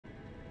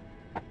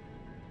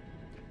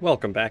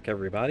Welcome back,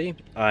 everybody.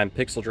 I'm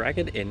Pixel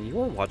Dragon, and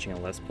you're watching a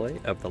Let's Play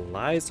of The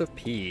Lies of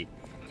P.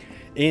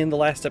 In the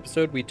last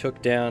episode, we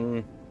took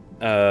down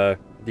the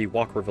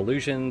Walker of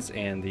Illusions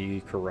and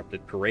the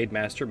corrupted Parade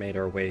Master, made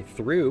our way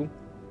through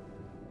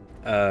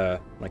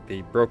like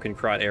the Broken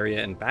Crot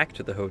area and back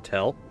to the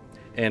hotel,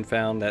 and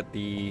found that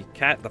the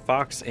cat, the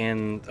fox,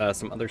 and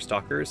some other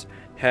stalkers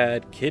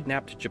had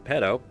kidnapped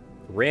Geppetto,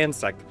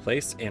 ransacked the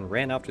place, and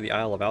ran off to the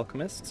Isle of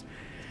Alchemists.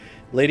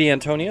 Lady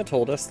Antonia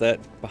told us that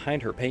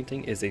behind her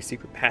painting is a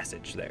secret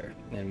passage there,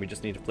 and we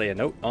just need to play a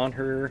note on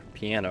her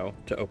piano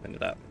to open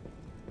it up.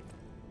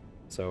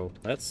 So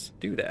let's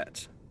do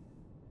that.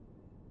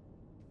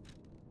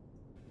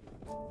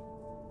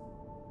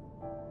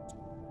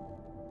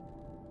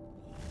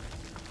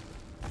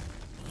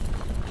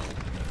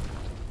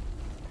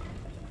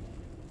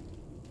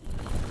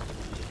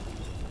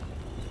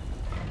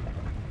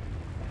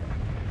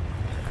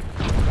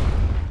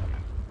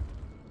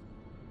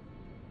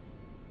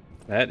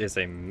 That is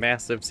a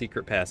massive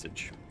secret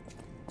passage.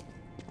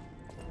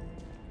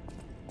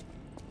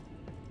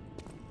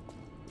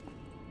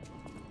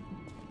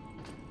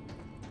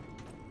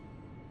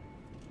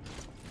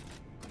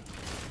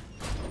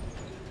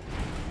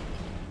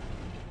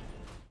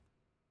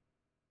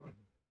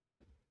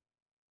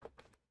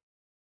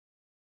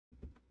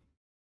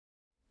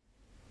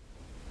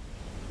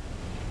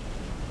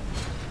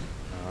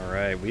 All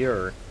right,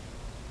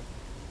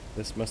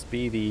 this must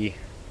be the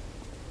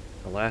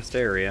last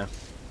area.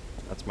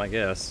 That's my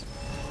guess.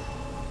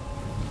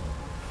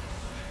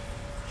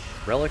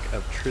 Relic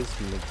of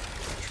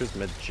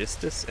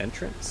Trismegistus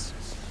entrance.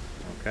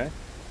 Okay.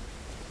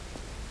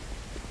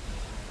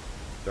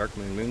 Dark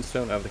Moon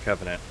Moonstone of the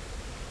Covenant.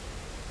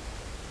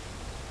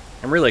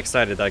 I'm really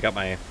excited that I got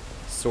my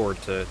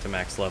sword to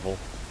max level.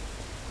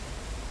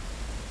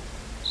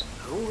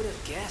 Who would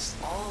have guessed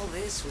all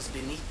this was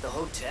beneath the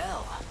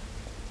hotel?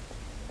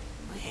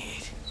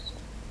 Wait.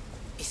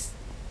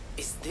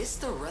 Is this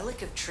the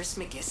Relic of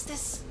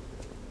Trismegistus?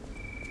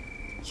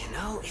 You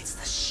know, it's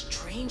the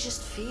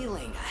strangest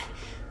feeling.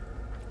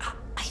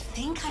 I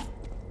think I've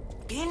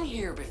been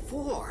here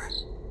before.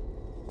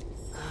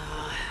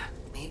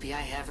 Maybe I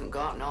haven't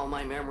gotten all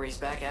my memories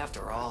back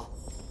after all.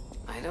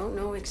 I don't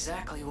know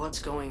exactly what's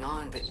going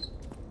on, but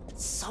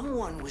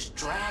someone was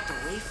dragged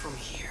away from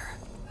here.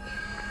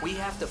 We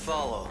have to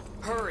follow.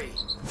 Hurry!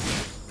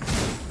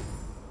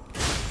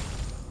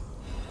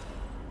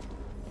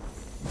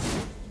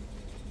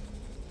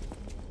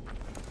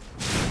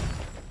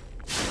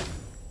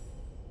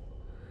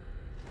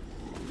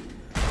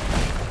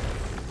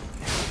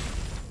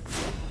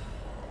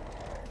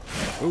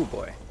 Oh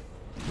boy.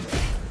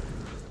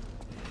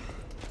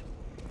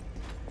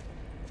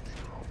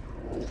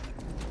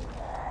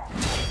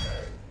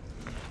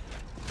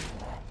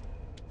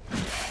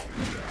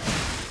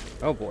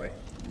 Oh boy.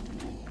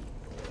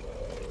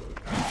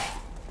 I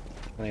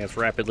think it's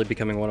rapidly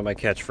becoming one of my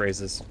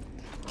catchphrases.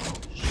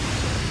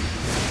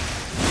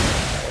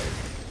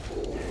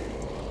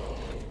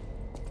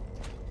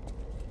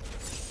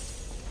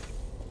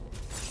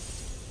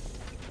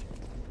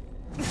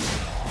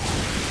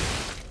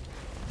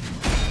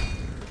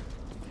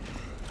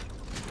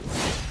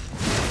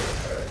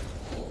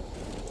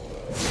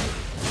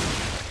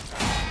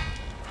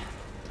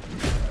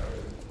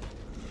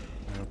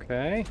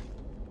 Okay.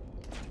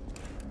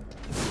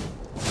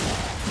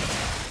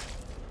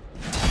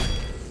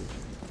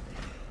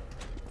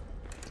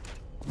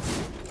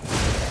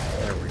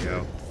 There we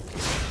go.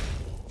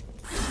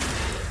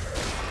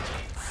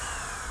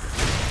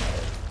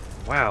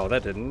 Wow,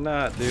 that did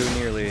not do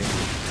nearly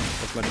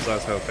as much as I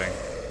was hoping.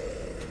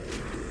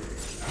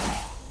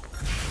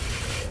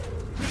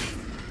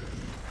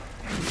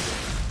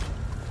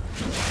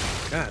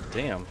 God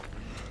damn.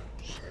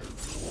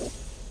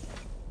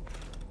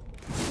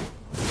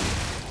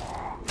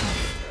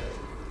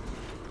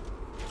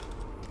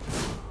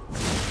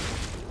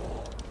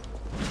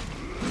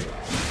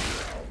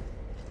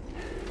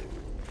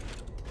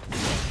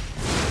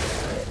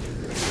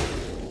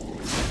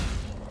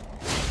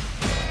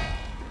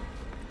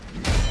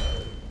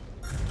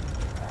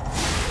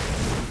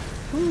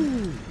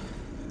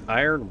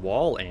 Iron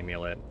Wall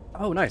Amulet.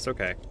 Oh, nice,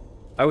 okay.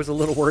 I was a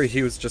little worried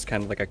he was just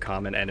kind of like a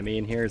common enemy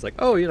in here. He's like,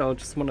 oh, you know,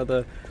 just one of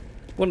the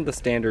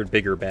standard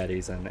bigger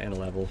baddies in a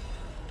level.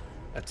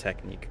 A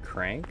technique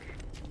crank.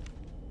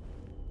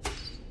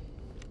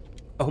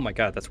 Oh my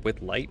god, that's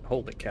with light?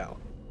 Holy cow.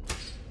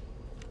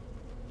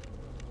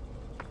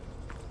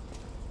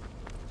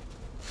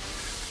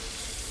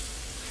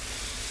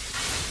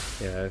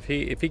 Yeah, if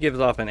he gives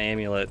off an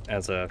amulet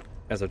as a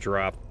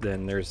drop,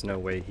 then there's no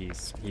way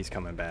he's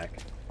coming back.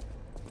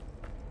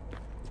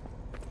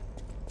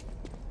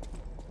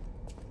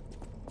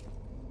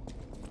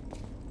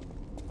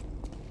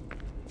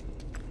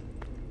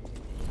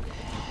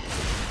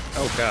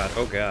 Oh god,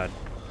 oh god.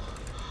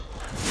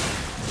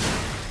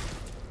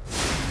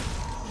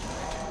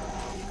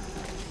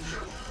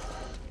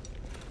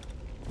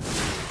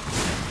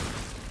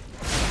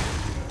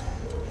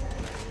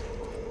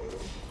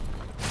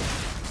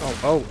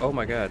 Oh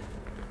my god.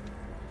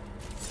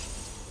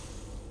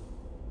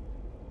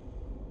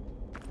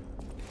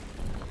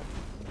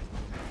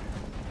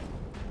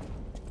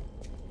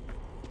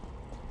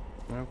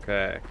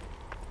 Okay.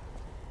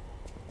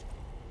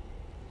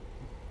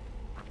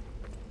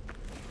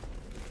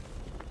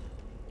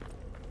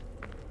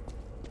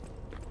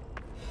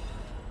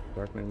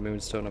 Dark Moon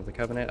Moonstone of the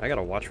Covenant. I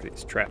gotta watch for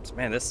these traps.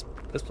 Man, this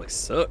place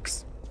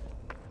sucks.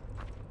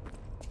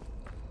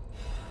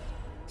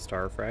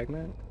 Star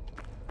Fragment.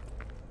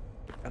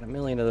 Got a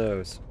million of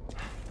those.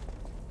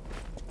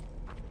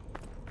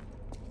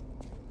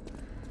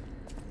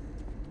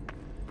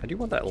 I do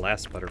want that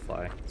last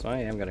butterfly, so I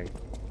am gonna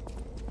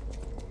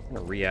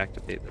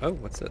reactivate. Oh,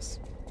 what's this?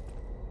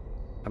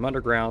 I'm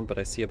underground, but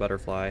I see a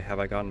butterfly. Have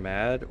I gone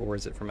mad, or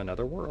is it from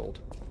another world?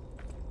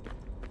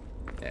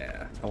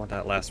 Yeah, I want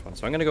that last one.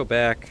 So I'm gonna go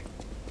back,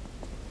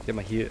 get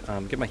my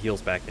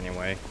heals back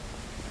anyway,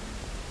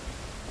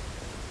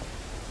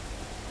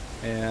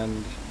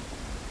 and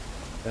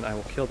then I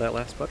will kill that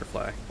last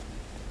butterfly.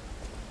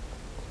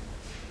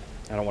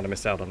 I don't want to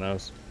miss out on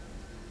those.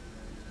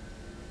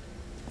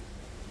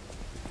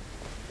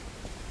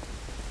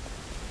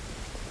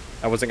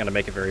 I wasn't gonna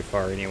make it very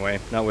far anyway.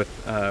 Not with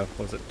what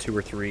was it, 2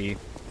 or 3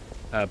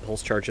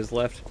 pulse charges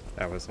left.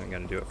 That wasn't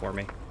gonna do it for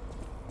me.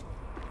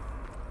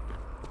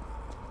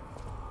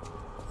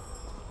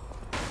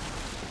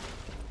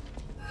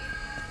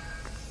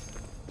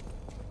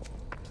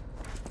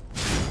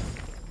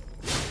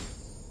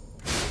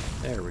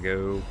 There we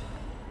go.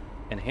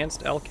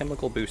 Enhanced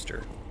alchemical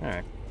booster.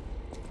 Alright.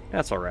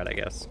 That's alright, I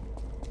guess.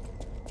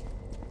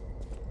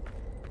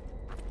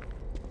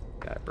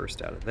 Got it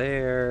burst out of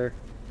there.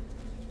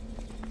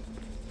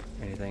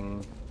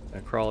 Anything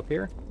gonna crawl up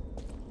here?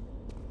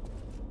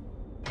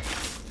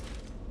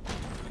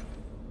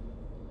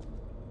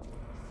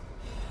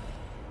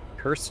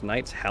 Cursed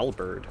Knight's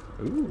Halberd.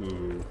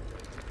 Ooh.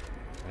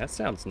 That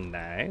sounds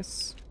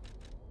nice.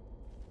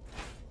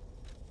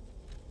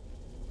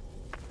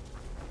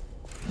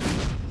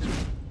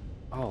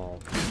 Oh.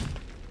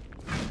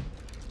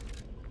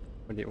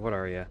 What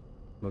are you?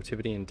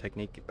 Motivity and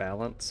technique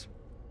balance?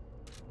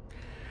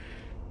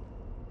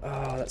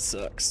 Oh, that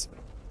sucks.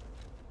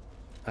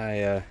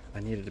 I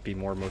needed to be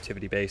more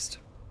motivity based.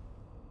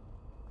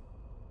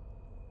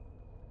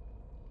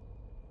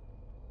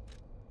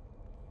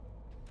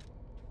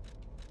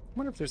 I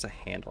wonder if there's a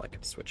handle I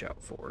could switch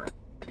out for.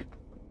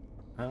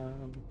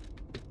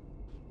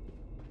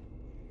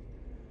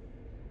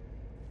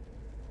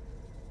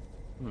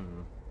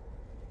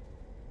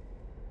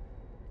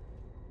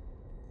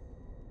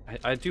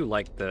 I do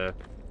like the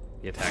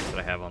attacks that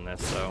I have on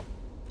this, so.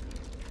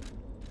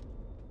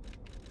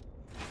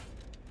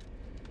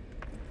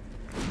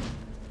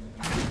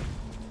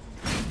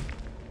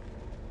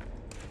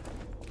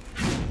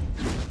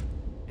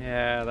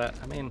 Yeah,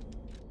 I mean,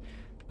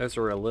 those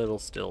were a little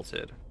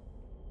stilted.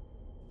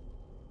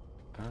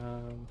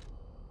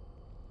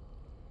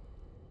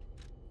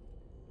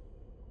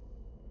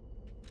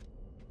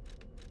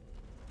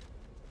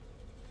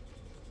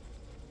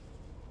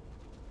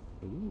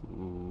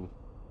 Ooh.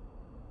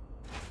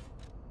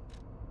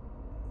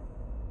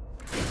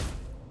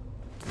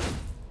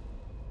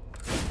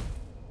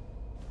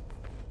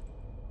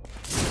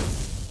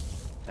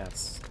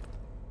 That's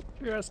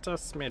just a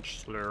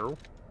smidge slow.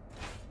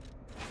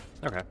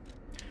 Okay.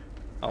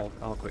 I'll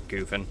quit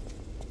goofing.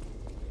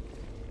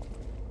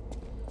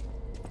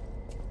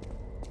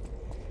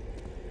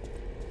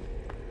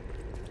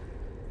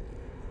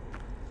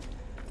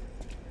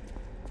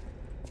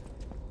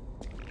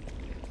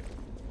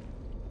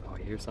 Oh, I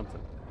hear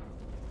something.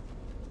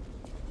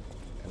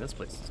 And this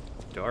place is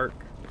dark.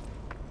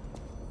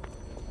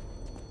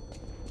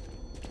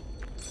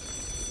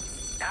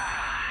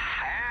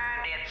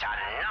 And it's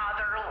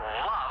another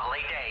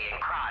lovely day in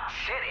Crod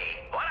City.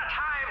 What a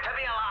time to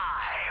be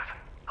alive!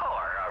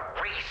 Or a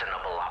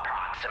reasonable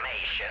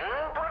approximation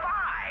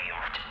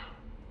revived.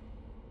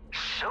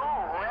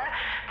 Soon,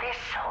 this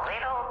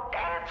little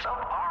dance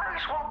of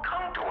ours will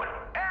come to an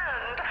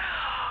end.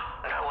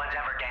 No one's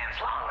ever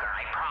danced longer,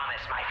 I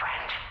promise, my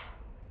friend.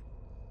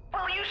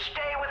 Will you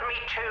stay with me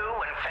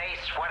too and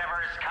face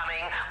whatever's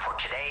coming? For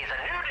today's a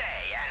new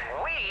day,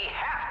 and we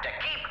have to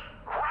keep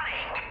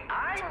running.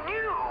 I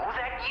knew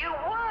that you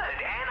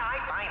would, and I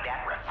find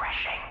that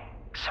refreshing.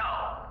 So,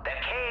 the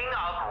King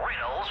of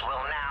Riddles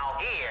will now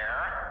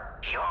hear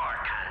your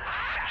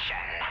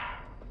confession.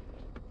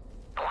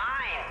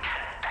 Blind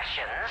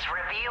confessions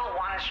reveal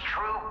one's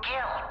true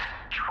guilt.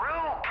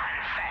 True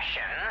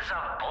confessions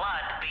of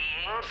blood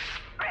being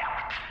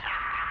spilt.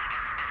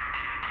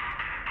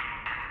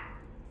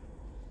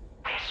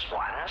 This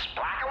one's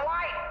black and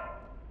white.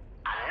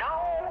 A no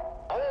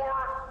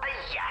or a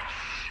yes.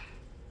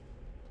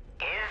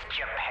 Is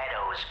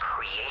Geppetto's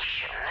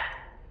creation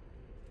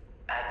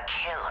a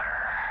killer?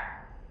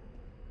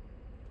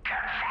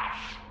 Confess.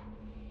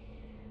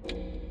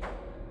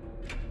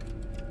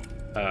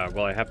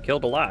 Well, I have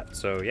killed a lot,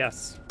 so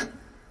yes.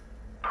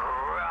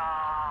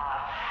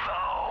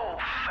 Bravo,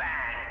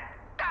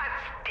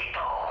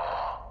 fantastico.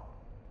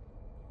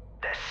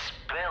 The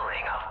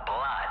spilling of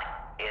blood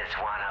is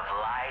one of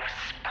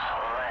life's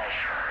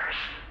pleasures.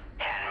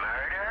 And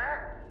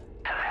murder?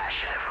 A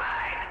passion of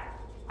mine.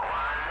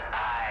 One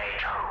I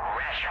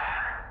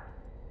treasure.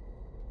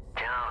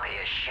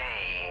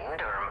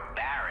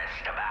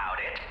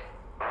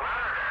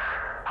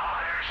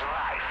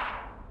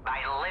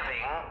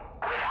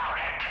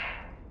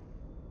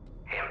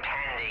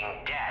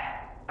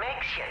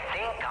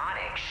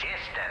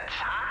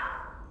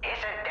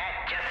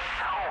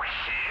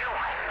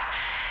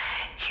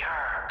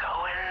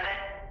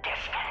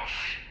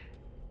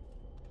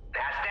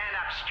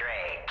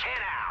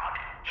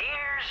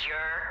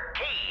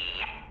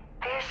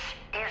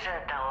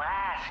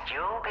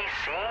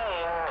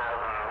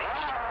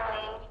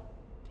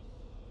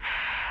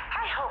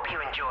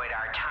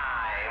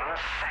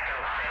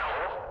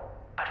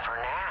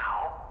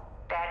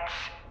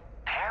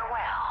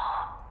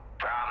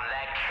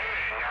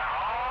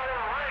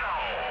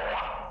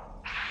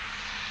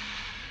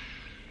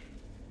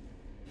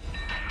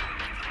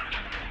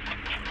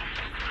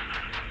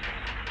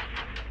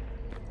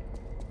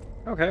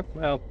 Okay,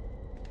 well,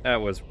 that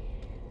was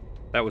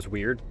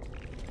weird.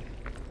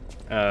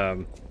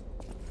 I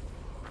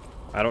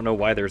don't know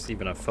why there's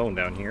even a phone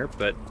down here,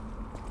 but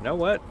you know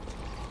what?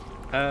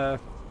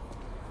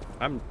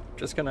 I'm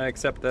just gonna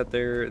accept that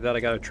I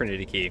got a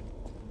Trinity key.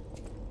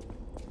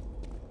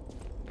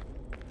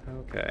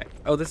 Okay.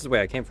 Oh, this is the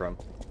way I came from.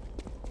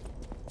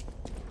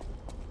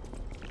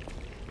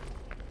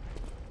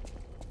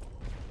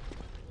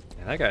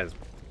 Yeah, that guy's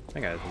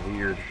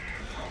weird.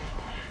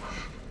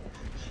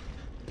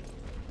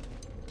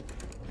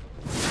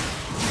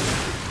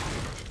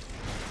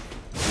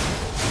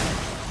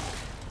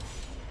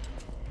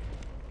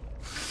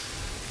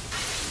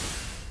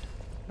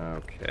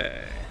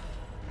 Okay.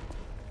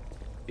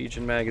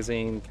 Legion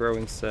magazine,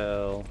 throwing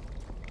cell.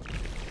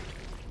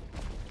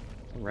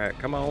 Alright,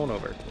 come on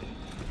over.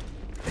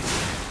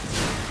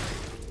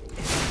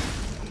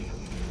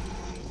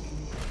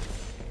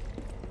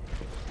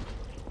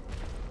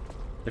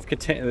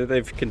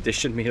 They've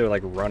conditioned me to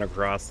like run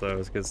across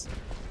those because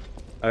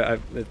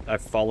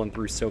I've fallen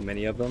through so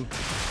many of them.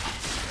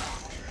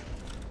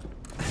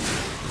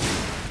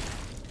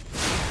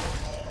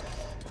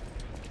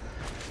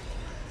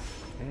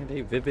 And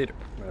a vivid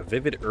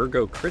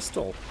ergo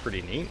crystal,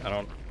 pretty neat. I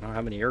don't know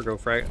how many ergo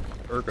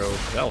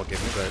that'll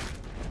give me, but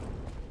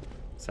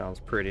sounds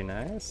pretty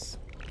nice.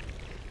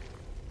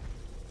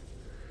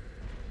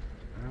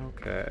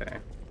 Okay.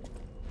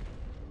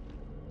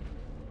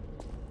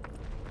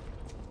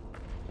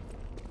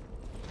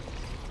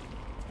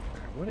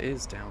 What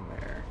is down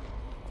there?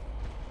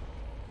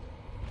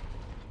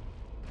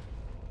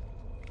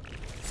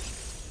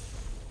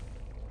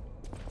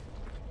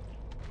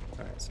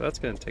 Alright, so that's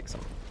gonna take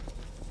some...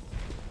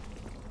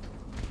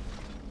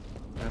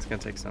 That's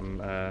gonna take some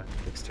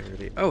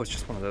dexterity. Oh, it's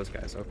just one of those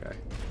guys, okay.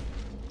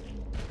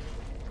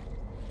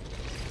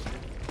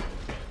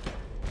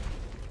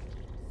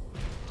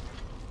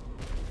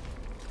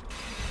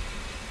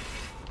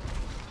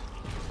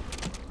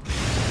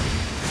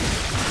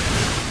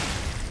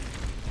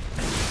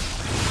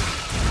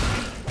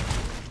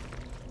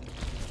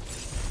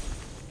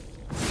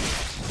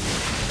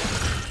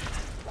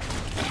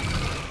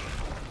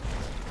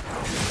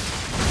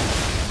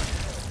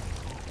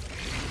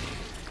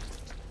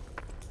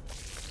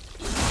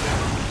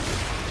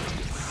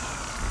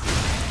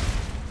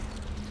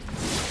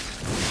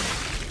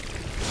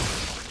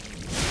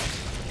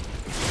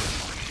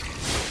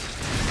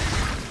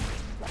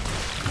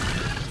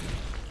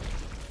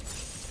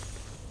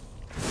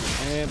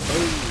 And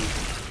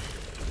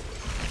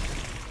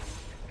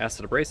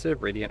Acid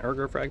Abrasive, Radiant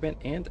Ergo Fragment,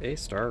 and a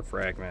Star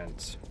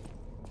Fragment.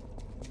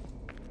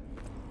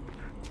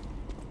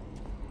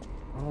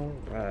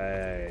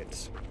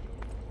 Alright.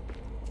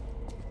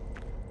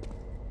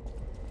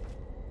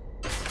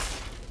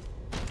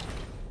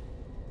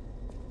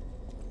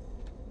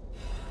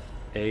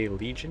 A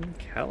Legion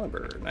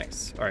Caliber.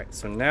 Nice. Alright,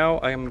 so now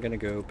I'm going to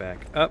go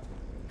back up,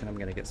 and I'm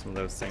going to get some of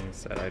those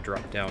things that I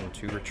dropped down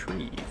to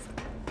retrieve.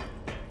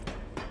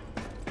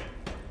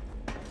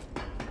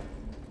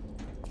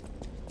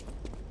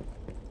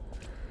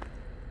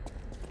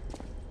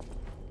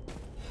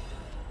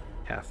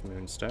 Half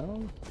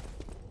Moonstone.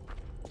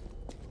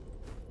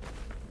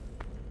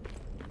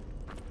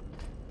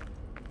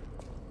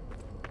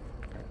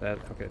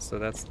 Okay, so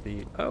that's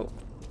the... Oh,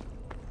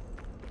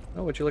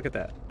 would you look at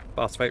that?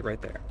 Boss fight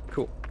right there.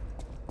 Cool.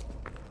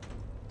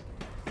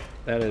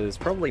 That is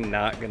probably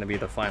not going to be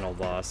the final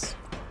boss.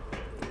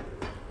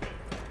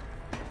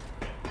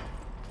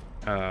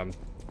 I'm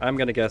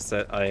going to guess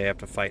that I have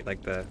to fight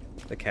like the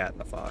cat and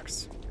the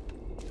fox.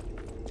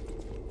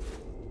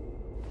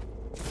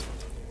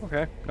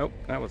 Okay, nope,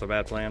 that was a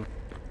bad plan.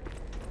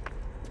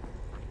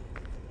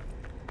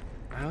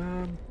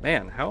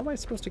 Man, how am I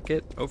supposed to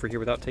get over here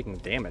without taking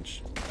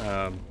damage?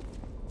 That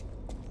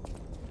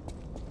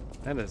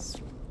is...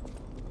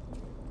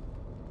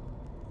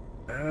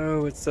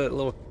 Oh, it's a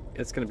little...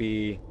 It's gonna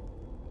be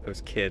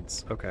those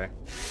kids. Okay.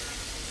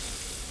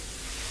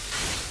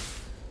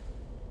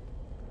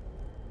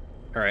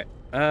 Alright.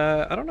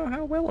 I don't know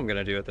how well I'm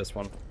gonna do at this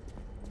one.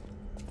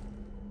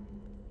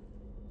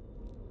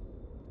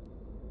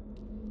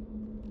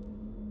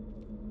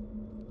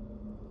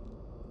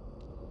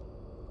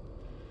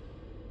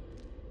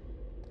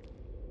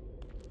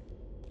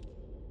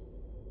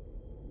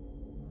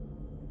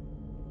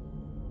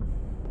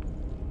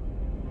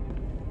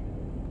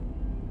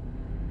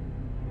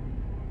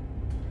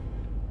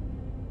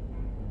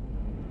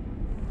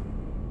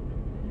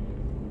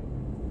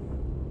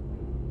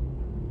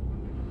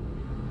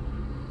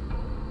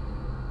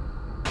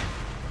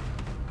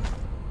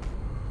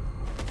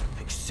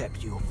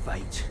 Accept your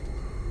fate.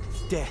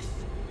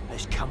 Death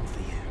has come for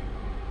you.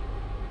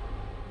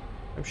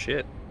 Oh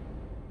shit.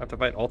 I have to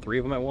fight all three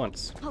of them at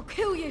once. I'll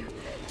kill you,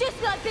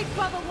 just like Big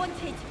Brother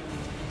wanted.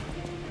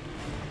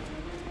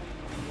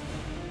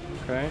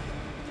 Okay.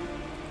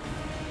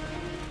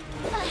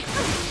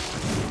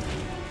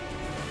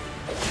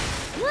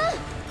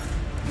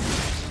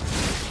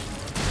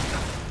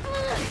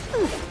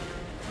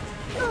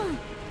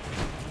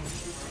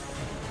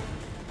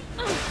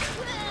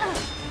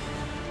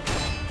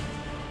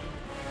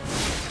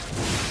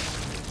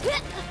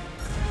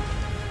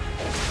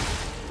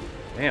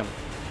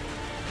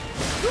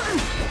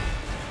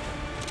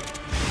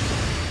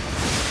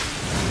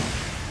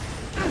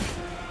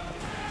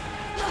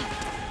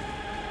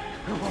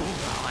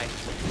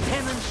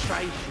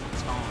 demonstration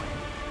time.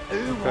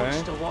 Who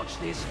wants to watch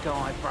this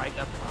guy break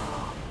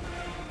apart?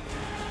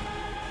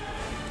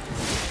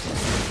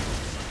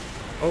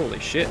 Holy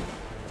shit.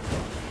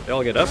 They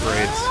all get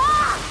upgrades.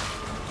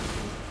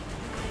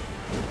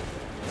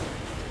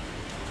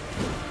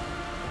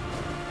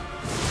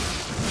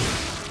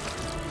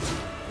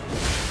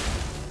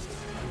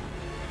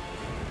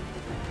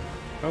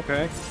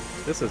 Okay.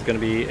 This is going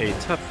to be a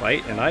tough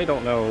fight, and I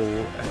don't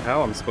know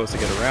how I'm supposed to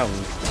get around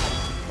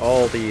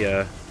all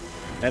the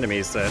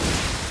enemies that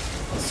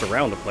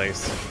surround the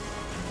place.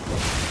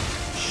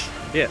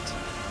 Shit.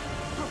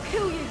 I'll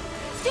kill you,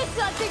 just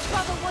like Big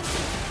Brother wanted.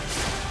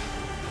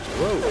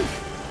 Whoa.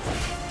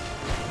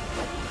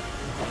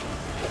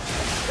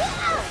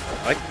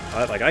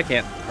 I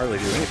can't hardly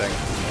do anything.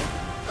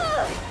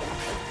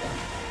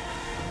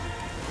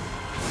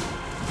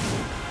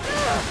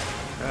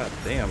 God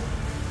damn.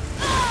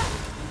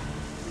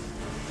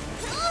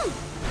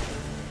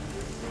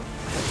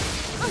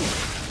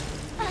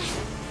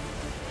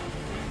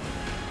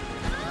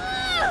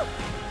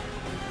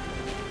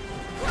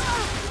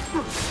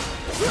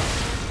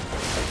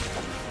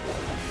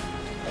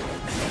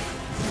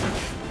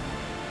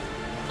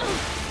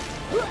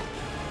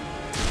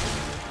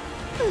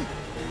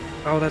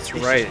 Oh, that's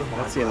right.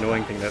 That's the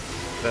annoying thing that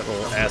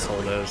little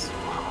asshole does.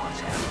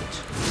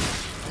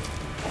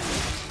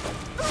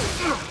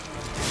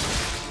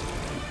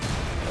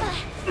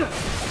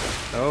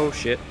 Oh,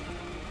 shit.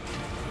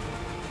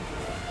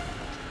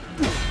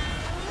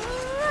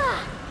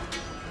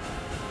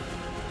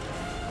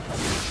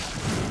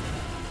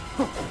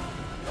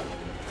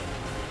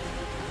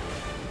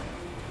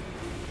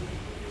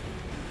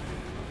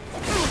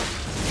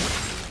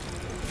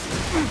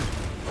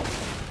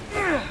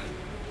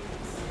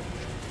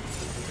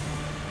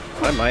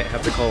 I might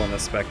have to call in a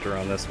Spectre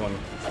on this one.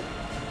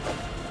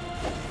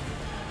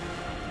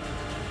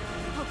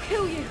 I'll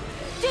kill you,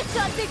 just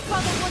like Big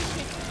Brother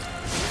wanted.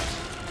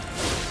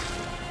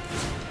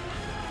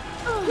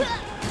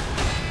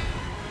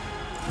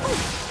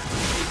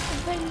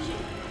 Avenge you.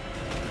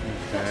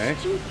 Okay. That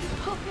stupid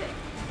puppet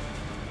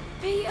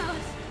beat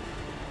us.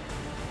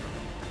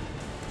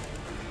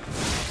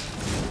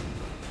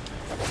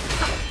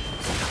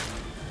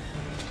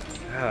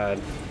 God.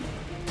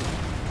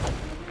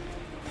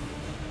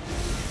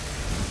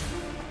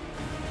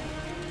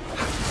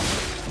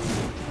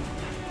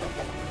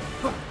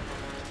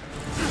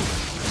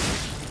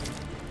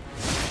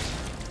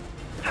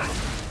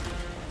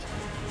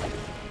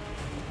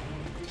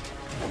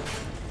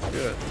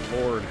 Good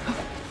Lord.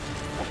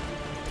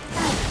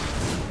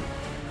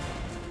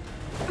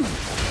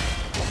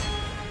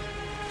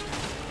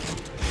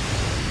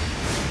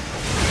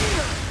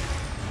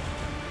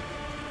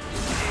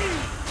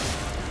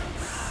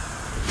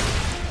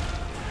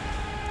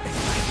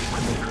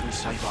 When we couldn't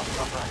save our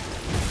brother,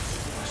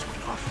 that's when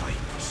our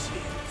fate was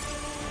sealed.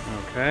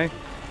 Okay.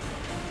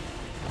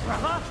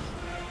 Brother?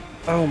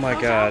 Oh my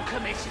God.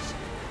 Alchemists!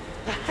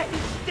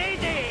 He's dead!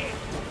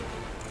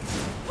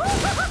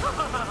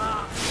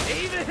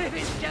 Even if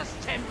it's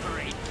just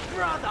temporary,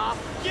 brother,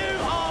 you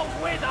are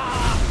with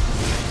us!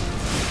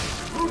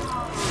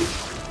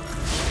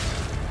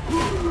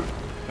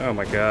 Oh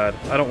my God.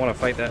 I don't want to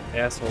fight that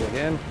asshole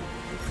again.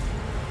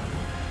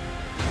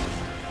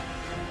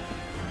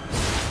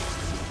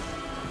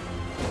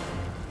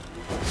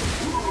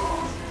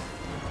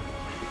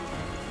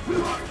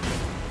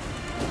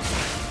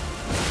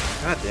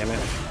 God damn it.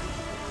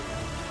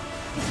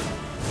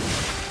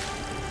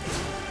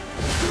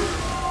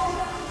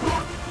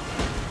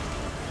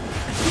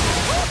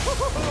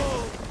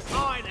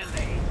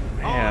 Finally!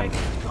 Man. I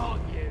got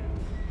you!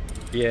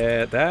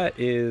 Yeah, that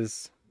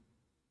is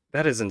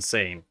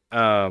insane.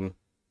 I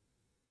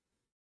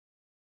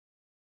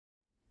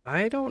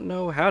don't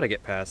know how to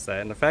get past that,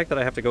 and the fact that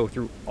I have to go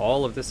through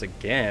all of this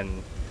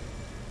again,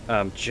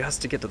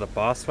 just to get to the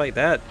boss fight,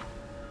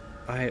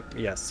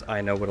 yes,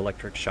 I know what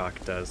electric shock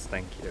does,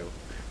 thank you.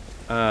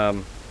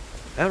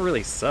 That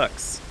really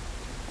sucks.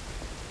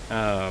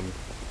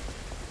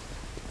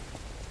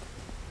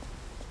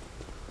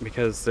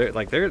 Because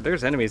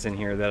there's enemies in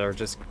here that are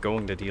just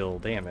going to deal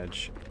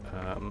damage.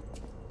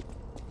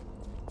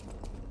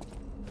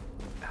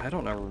 I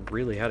don't know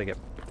really how to get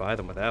by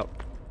them without,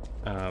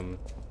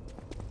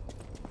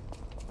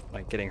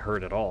 like, getting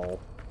hurt at all.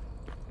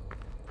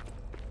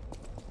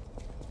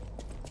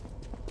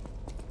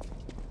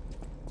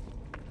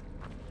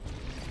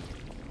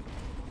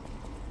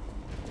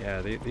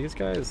 Yeah, these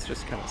guys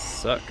just kind of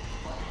suck.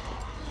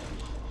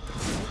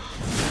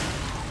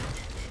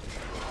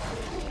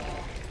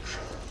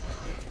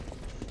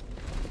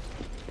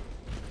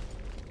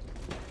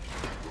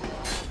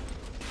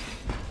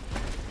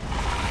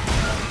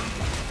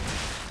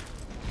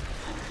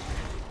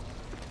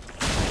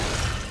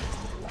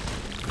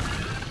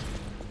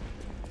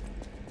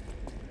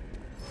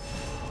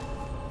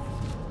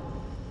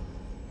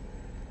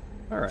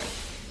 Alright.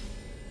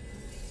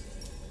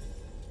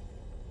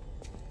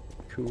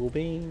 Cool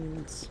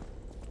beans.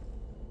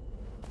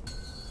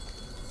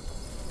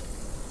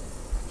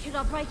 Can Should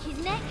I break his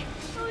neck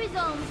or his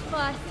arms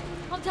first?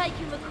 I'm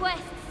taking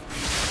requests.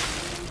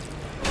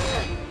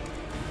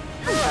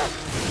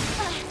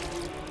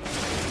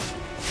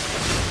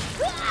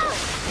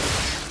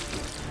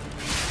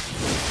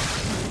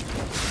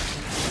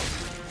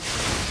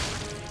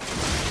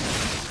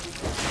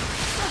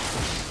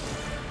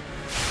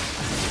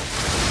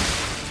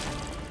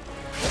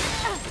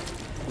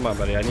 Come on,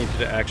 buddy. I need you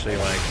to actually,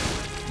 like,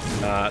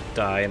 not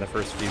die in the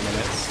first few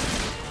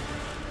minutes.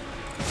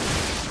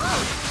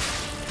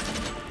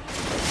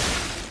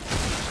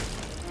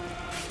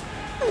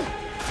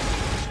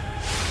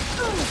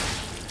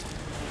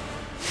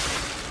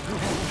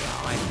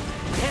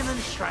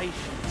 Demonstration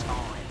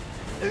time.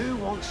 Who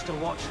wants to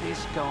watch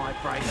this guy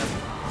break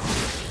apart?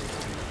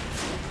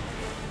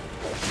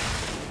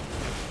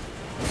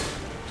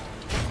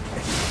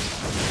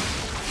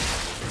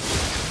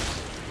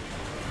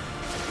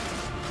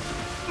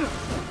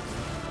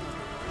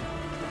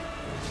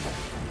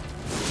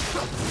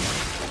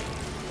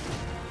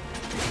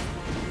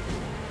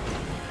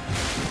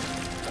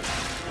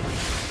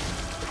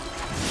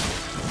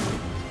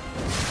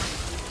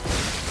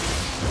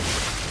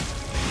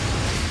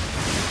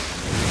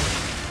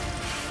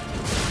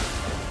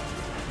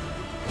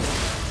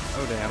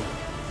 Oh, damn.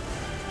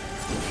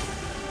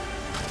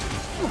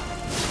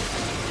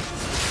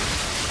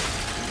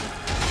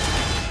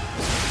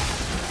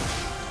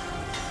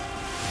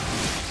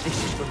 This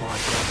is for my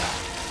brother.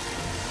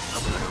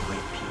 I'm gonna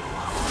rip you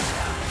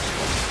heart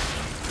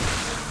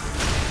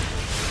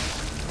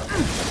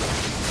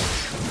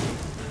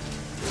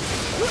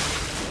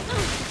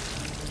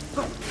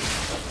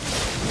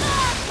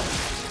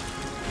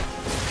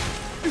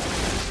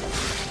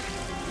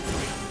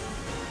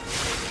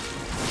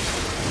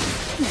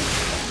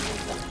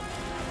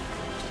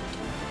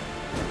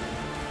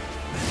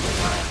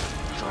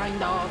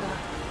trained harder.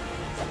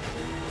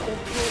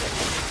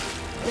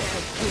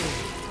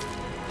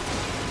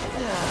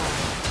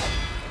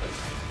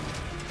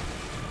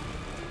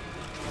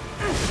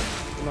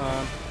 Come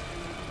on.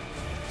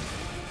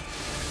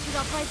 Should I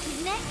break his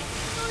neck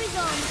or his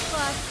arms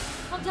first?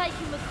 I'm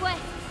taking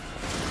requests.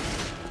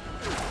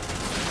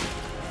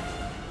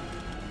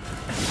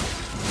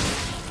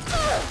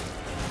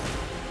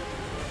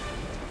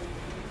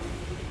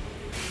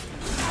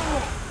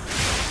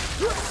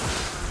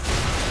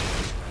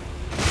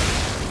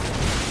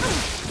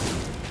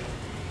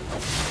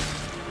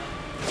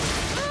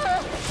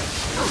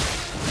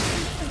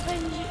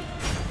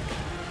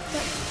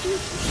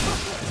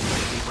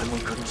 Maybe when we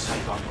couldn't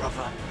save our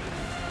brother,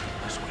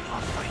 that's when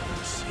our fate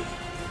was sealed.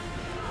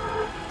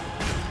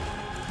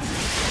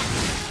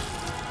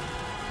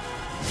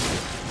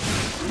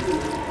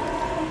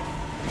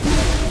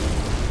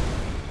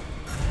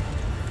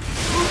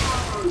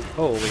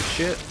 Holy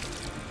shit.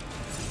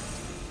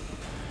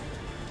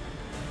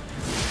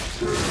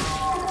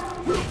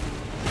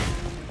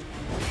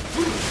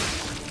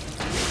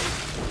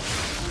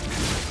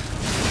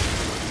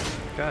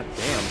 God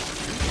damn.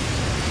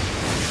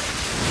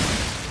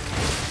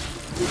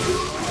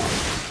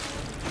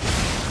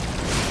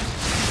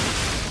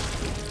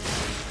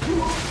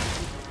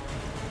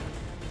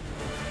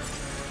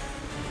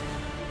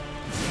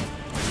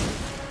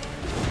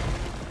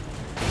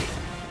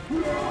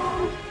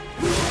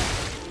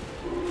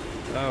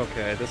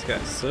 Okay, this guy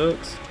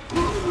sucks.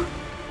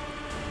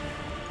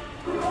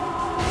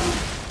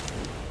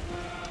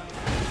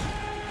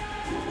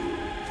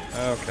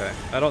 Okay,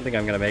 I don't think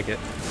I'm gonna make it.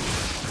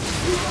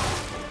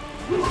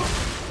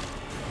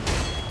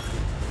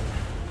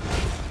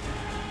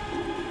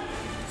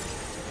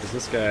 Because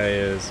this guy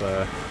is,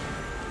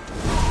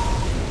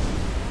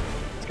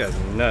 this guy's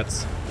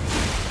nuts.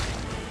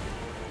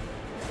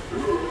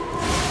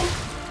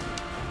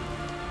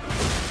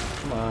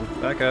 Come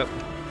on, back up.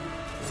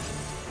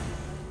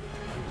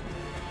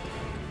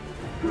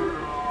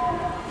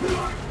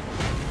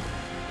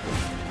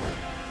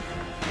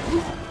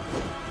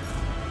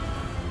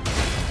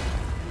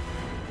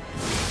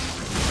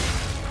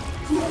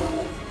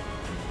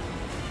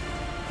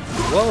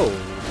 Whoa,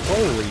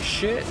 holy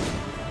shit.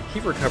 He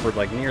recovered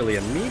like nearly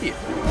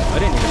immediately. I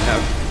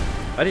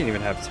didn't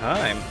even have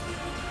time.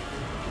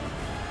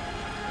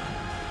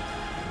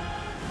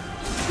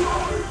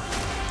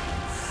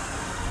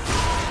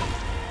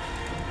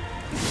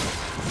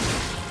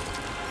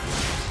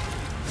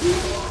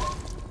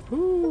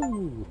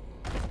 Woo.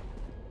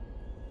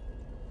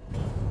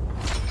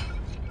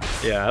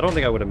 Yeah, I don't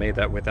think I would have made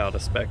that without a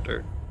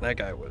Spectre. That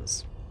guy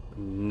was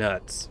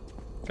nuts.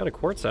 Got a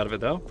quartz out of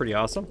it though, pretty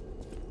awesome.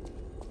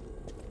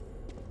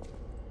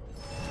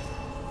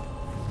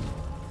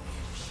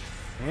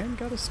 And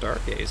got a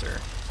Stargazer.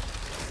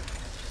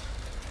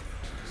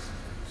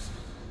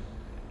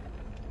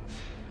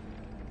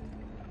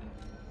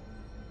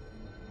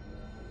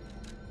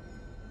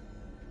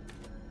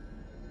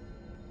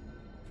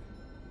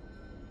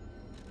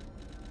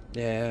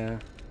 Yeah,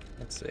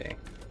 let's see.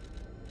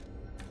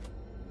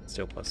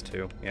 Still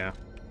 +2, yeah.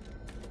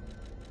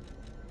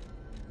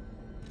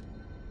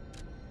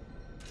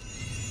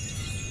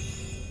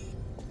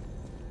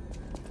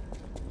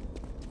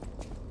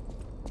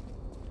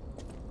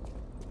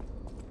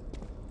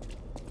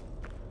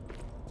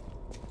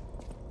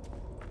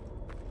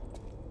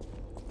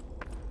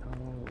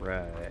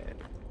 right.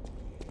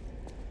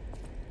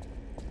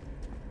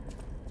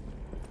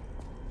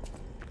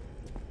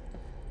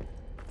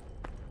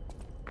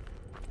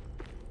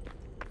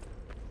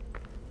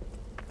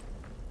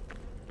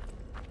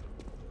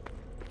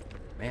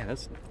 Man,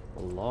 that's a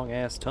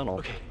long-ass tunnel.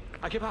 Okay,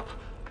 I give up.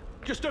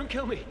 Just don't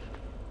kill me.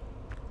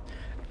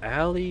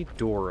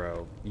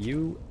 Alidoro,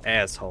 you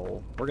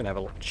asshole. We're gonna have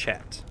a little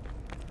chat.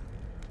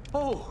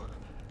 Oh,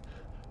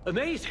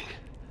 amazing.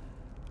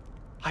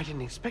 I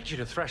didn't expect you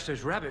to thrash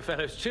those rabbit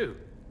fellows too.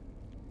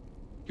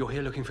 You're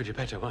here looking for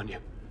Geppetto, aren't you?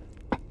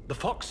 The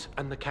fox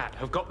and the cat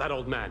have got that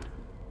old man.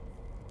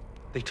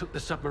 They took the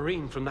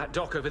submarine from that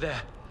dock over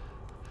there.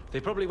 They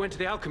probably went to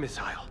the alchemist's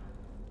isle.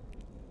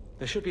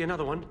 There should be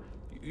another one.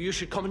 You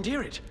should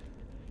commandeer it.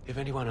 If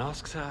anyone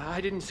asks,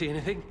 I didn't see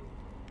anything.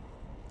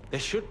 There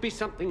should be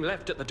something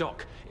left at the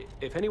dock.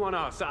 If anyone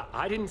asks,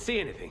 I didn't see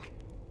anything.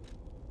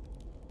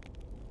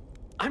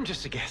 I'm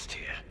just a guest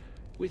here,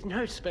 with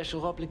no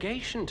special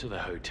obligation to the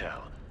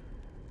hotel.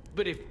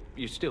 But if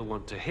you still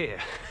want to hear...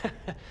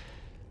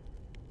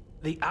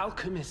 The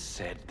alchemist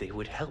said they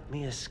would help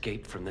me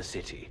escape from the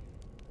city.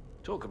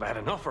 Talk about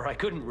an offer I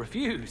couldn't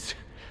refuse.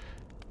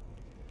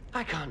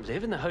 I can't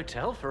live in the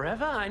hotel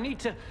forever. I need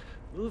to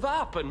move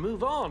up and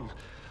move on.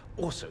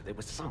 Also, there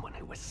was someone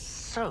who was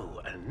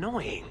so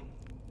annoying.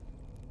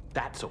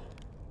 That's all.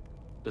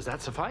 Does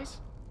that suffice?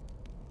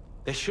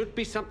 There should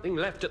be something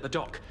left at the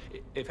dock.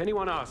 If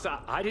anyone asks,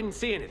 I didn't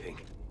see anything.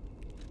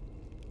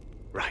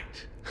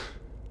 Right.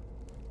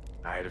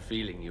 I had a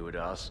feeling you would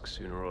ask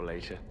sooner or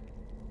later.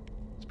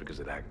 It's because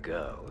of that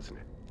girl, isn't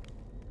it?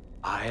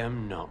 I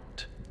am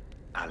not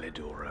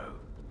Alidoro,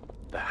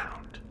 the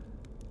Hound.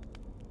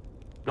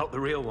 Not the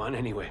real one,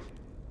 anyway.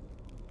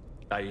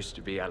 I used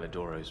to be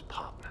Alidoro's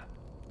partner.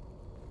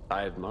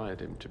 I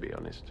admired him, to be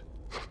honest.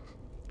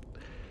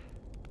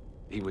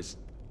 He was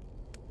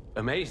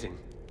amazing.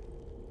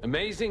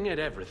 Amazing at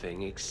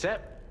everything,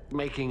 except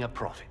making a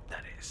profit,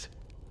 that is.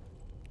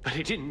 But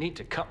he didn't need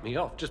to cut me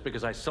off just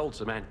because I sold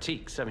some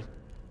antiques. I mean,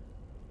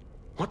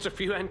 what's a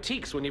few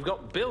antiques when you've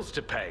got bills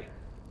to pay?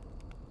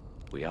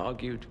 We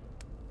argued.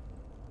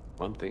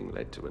 One thing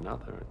led to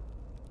another, and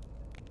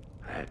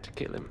I had to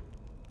kill him.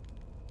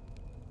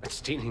 But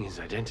stealing his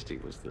identity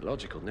was the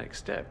logical next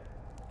step.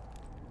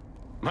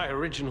 My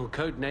original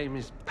code name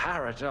is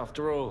Parrot,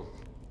 after all.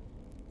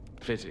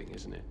 Fitting,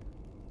 isn't it?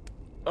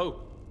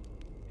 Oh,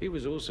 he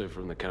was also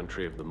from the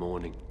country of the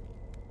morning.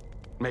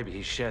 Maybe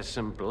he shares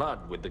some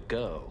blood with the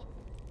girl.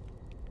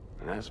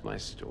 And that's my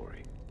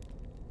story.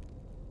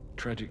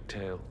 Tragic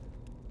tale.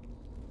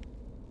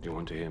 Do you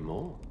want to hear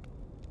more?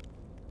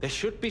 There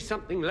should be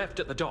something left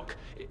at the dock.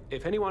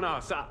 If anyone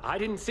asks, I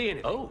didn't see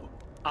anything. Oh,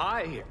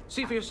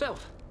 see for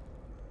yourself.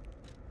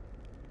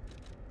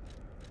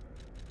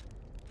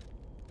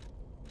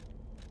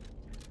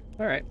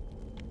 All right.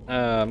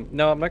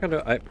 No, I'm not going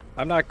to.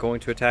 I'm not going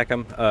to attack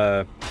him.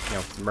 You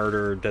know,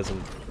 murder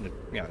doesn't.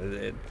 You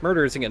know,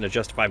 murder isn't going to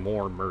justify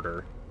more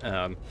murder.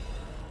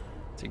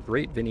 It's a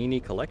great Vanini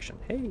collection.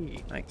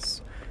 Hey,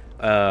 nice.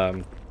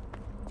 I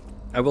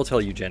will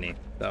tell you, Jenny,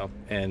 though,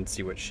 and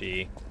see what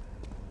she.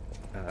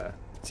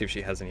 See if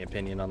she has any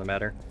opinion on the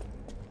matter.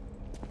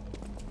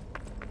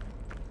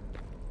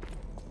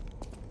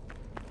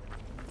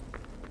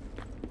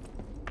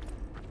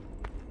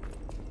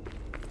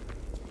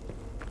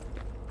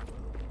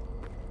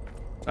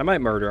 I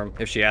might murder him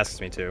if she asks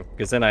me to,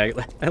 because then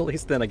at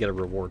least then I get a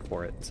reward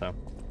for it, so.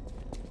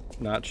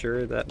 Not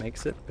sure that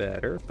makes it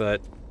better,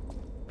 but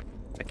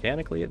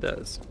mechanically it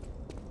does.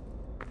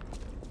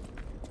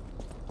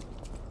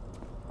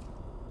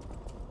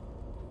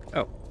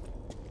 Oh.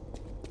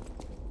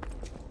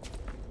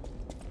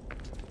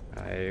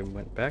 I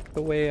went back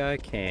the way I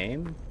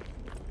came.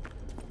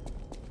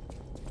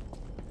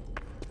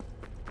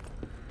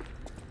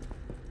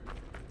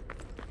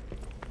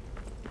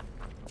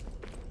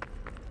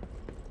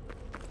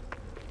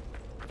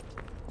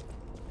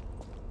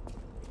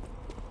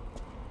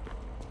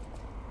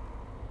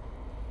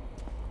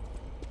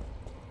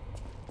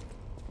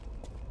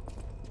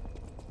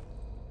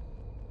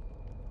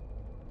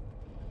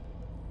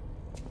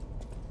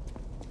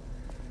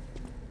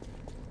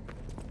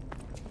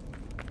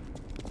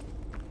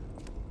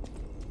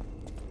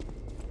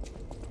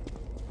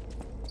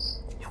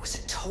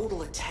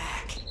 Total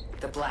attack.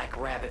 The Black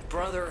Rabbit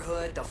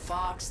Brotherhood, the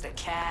Fox, the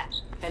Cat,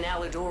 and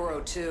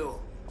Alidoro too.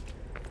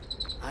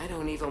 I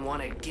don't even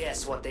want to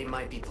guess what they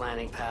might be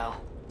planning, pal.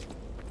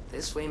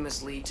 This way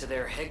must lead to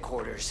their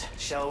headquarters,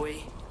 shall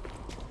we?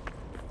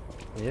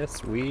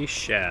 Yes, we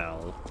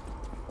shall.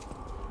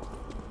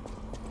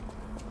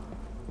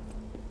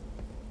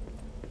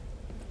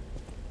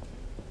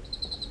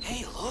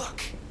 Hey,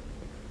 look!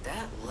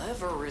 That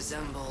lever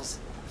resembles...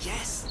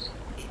 Yes!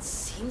 It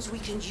seems we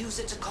can use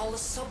it to call a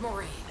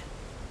submarine.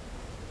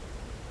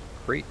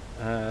 Great.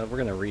 We're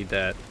gonna read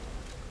that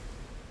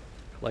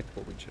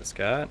collectible we just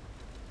got.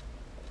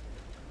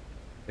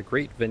 The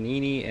Great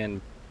Vanini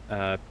and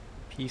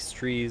Peace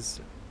Trees.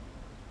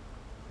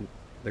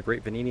 The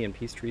Great Vanini and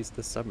Peace Trees,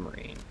 the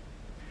submarine.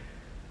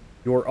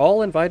 You're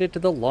all invited to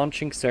the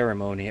launching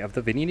ceremony of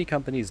the Venini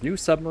Company's new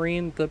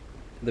submarine,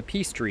 the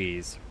Peace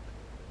Trees.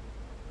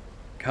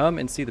 Come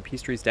and see the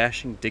Peace Tree's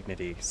dashing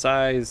dignity.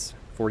 Size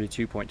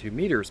 42.2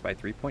 meters by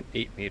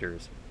 3.8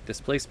 meters.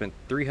 Displacement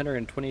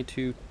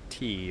 322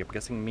 T. I'm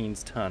guessing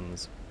means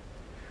tons.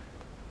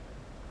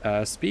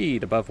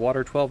 Speed above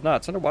water 12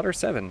 knots, underwater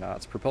 7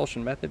 knots.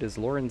 Propulsion method is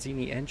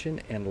Lorenzini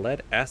engine and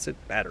lead acid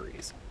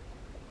batteries.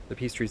 The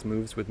Peace Trees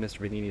moves with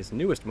Mr. Venini's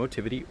newest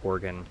motivity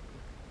organ.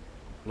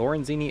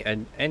 Lorenzini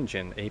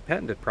engine, a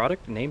patented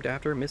product named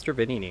after Mr.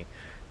 Venini.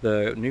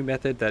 The new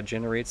method that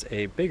generates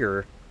a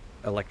bigger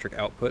electric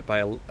output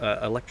by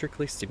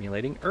electrically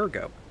stimulating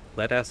ergo.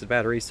 Lead acid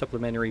batteries,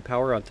 supplementary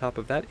power on top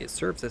of that. It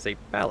serves as a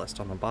ballast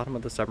on the bottom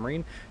of the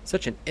submarine.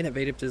 Such an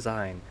innovative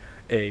design.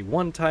 A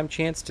one-time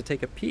chance to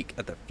take a peek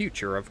at the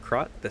future of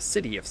Krot, the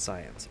city of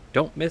science.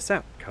 Don't miss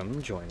out.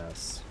 Come join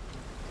us.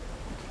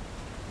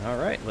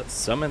 Alright, let's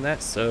summon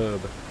that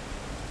sub.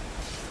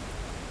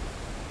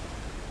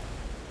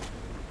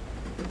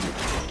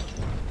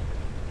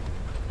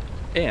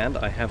 And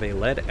I have a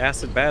lead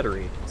acid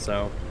battery,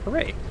 so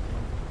hooray!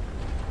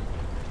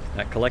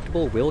 That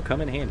collectible will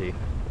come in handy.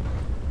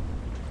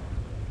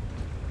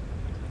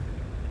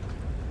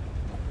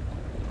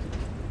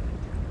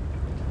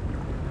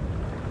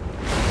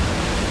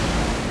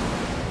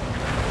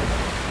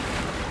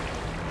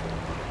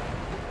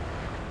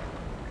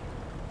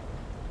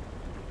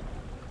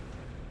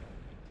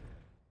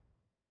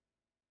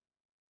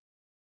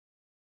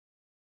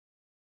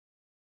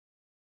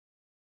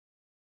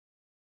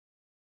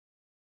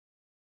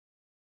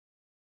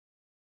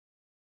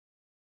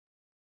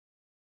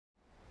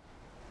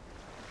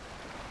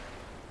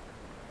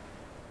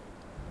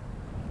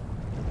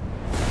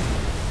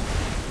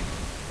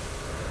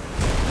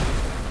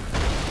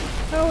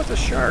 Oh, it's a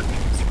shark.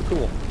 Super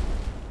cool.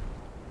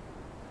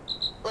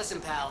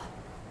 Listen, pal.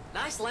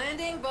 Nice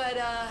landing, but,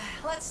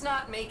 let's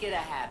not make it a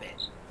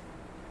habit.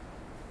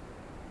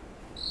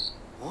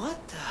 What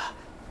the?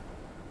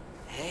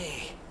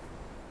 Hey,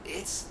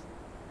 it's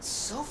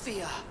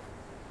Sophia.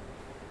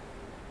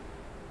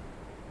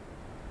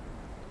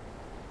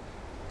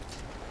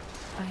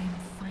 I am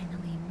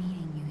finally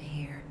meeting you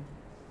here.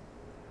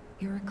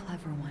 You're a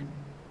clever one,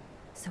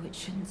 so it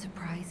shouldn't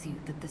surprise you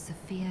that the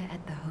Sophia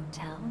at the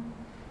hotel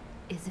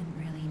isn't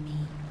really me.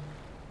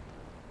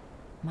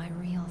 My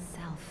real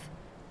self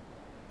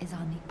is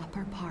on the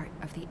upper part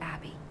of the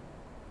Abbey.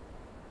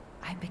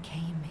 I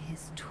became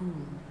his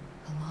tool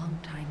a long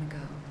time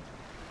ago.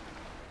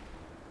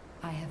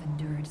 I have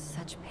endured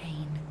such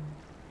pain.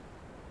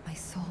 My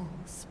soul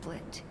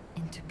split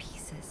into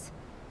pieces.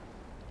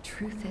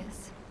 Truth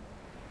is,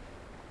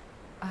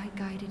 I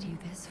guided you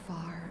this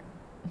far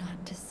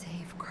not to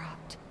save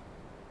Krot,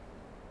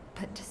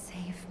 but to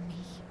save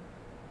me.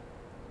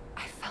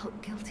 I felt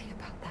guilty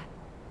about that,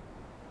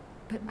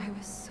 but I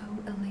was so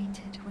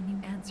elated when you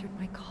answered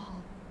my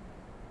call.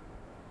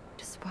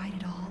 Despite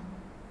it all,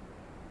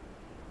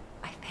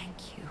 I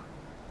thank you.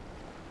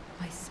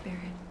 My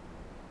spirit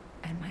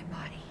and my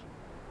body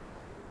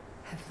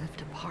have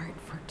lived apart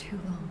for too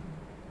long.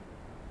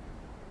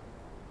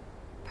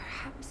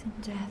 Perhaps in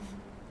death,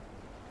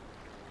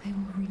 they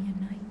will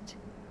reunite.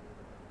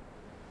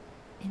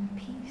 In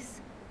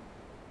peace,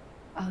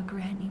 I'll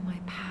grant you my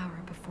power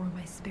before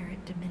my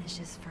spirit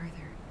diminishes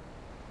further.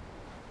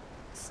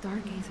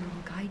 Stargazer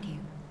will guide you,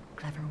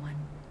 clever one.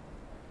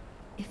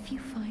 If you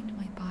find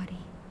my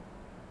body,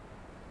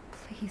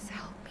 please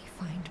help me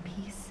find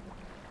peace.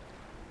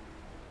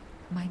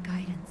 My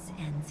guidance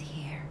ends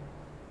here.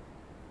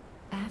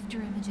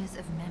 After images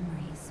of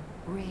memories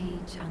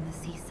rage on the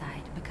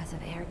seaside because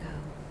of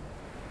ergo,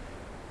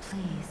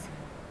 please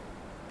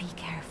be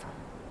careful.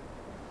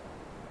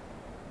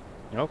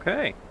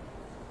 Okay.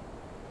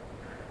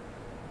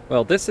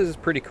 Well, this is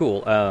pretty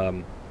cool.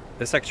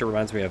 This actually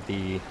reminds me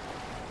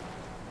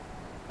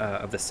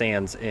of the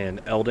sands in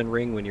Elden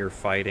Ring when you're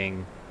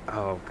fighting.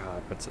 Oh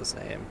God, what's his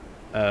name?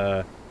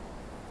 The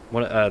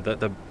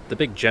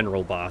big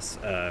general boss.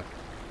 Yeah,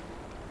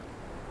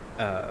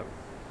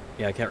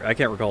 I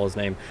can't recall his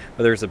name,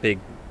 but there's a big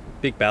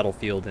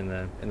battlefield in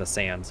the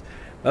sands.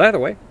 But either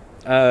way,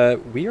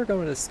 we are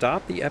going to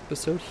stop the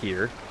episode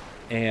here.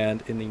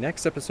 And in the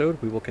next episode,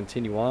 we will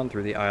continue on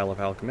through the Isle of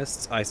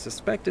Alchemists. I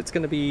suspect it's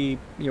going to be,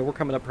 we're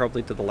coming up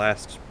probably to the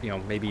last,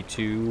 maybe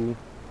 2,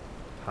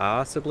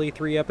 possibly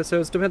 3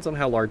 episodes. Depends on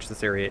how large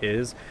this area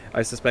is.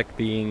 I suspect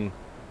being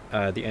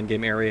the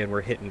endgame area and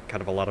we're hitting kind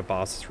of a lot of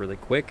bosses really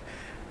quick,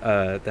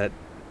 that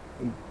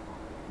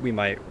we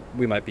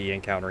might be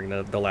encountering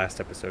the last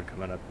episode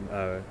coming up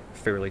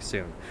fairly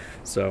soon.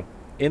 So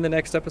in the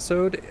next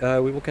episode,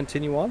 we will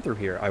continue on through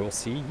here. I will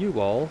see you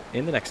all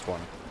in the next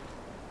one.